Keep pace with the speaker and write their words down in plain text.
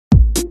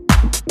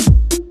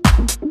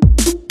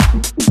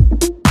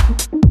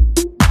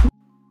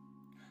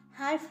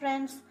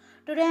friends,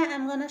 today I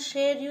am gonna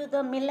share you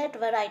the millet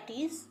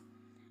varieties.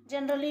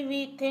 Generally we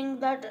think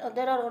that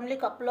there are only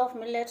couple of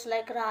millets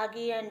like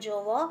ragi and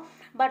jowar,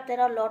 but there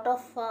are a lot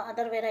of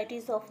other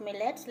varieties of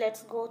millets.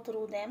 Let's go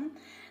through them.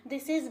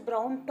 This is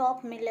brown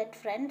top millet,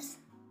 friends.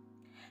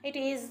 It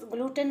is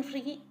gluten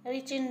free,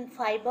 rich in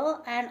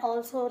fiber and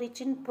also rich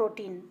in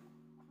protein.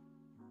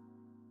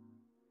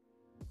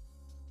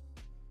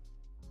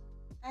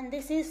 And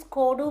this is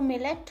kodu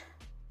millet.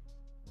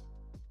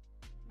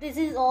 This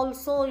is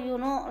also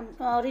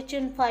rich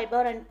in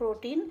fiber and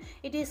protein.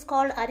 It is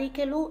called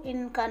arikelu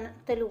in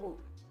Telugu,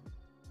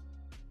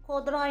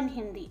 kodra in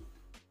Hindi.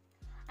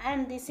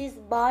 And this is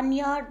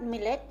barnyard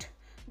millet.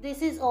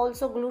 This is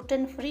also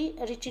gluten free,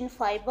 rich in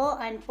fiber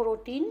and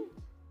protein,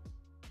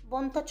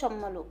 bonta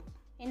chammalu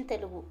in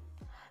Telugu.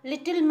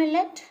 Little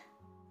millet.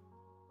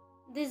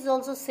 This is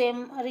also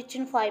same, rich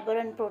in fiber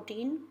and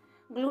protein,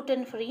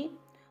 gluten free.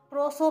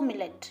 Proso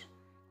millet.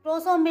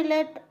 Proso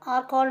millet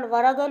are called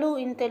varagalu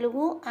in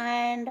Telugu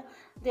and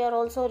they are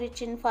also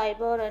rich in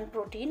fiber and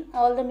protein.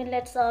 All the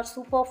millets are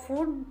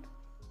superfood.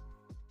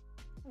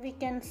 We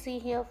can see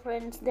here,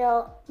 friends, they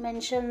are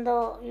mentioned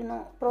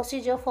the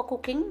procedure for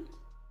cooking.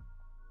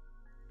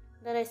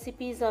 The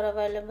recipes are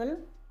available.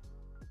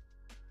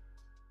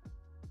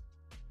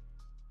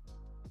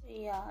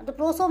 Yeah, the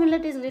proso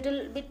millet is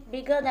little bit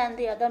bigger than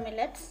the other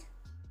millets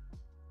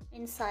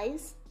in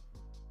size.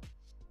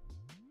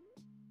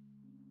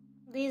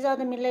 These are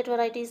the millet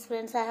varieties,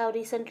 friends, I have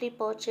recently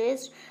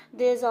purchased.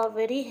 These are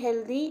very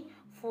healthy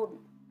food.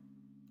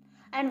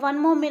 And one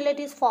more millet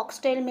is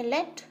foxtail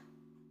millet.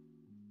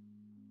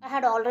 I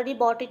had already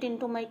bought it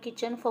into my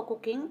kitchen for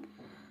cooking.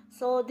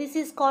 So this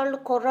is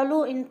called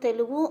korralu in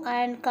Telugu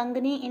and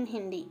kangni in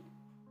Hindi.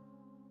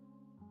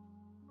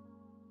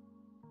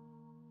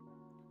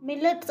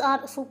 Millets are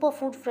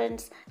superfood,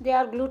 friends. They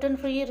are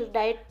gluten-free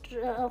diet,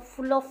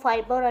 full of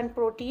fiber and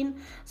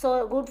protein,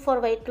 so good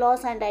for weight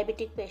loss and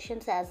diabetic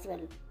patients as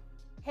well.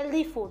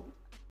 Healthy food.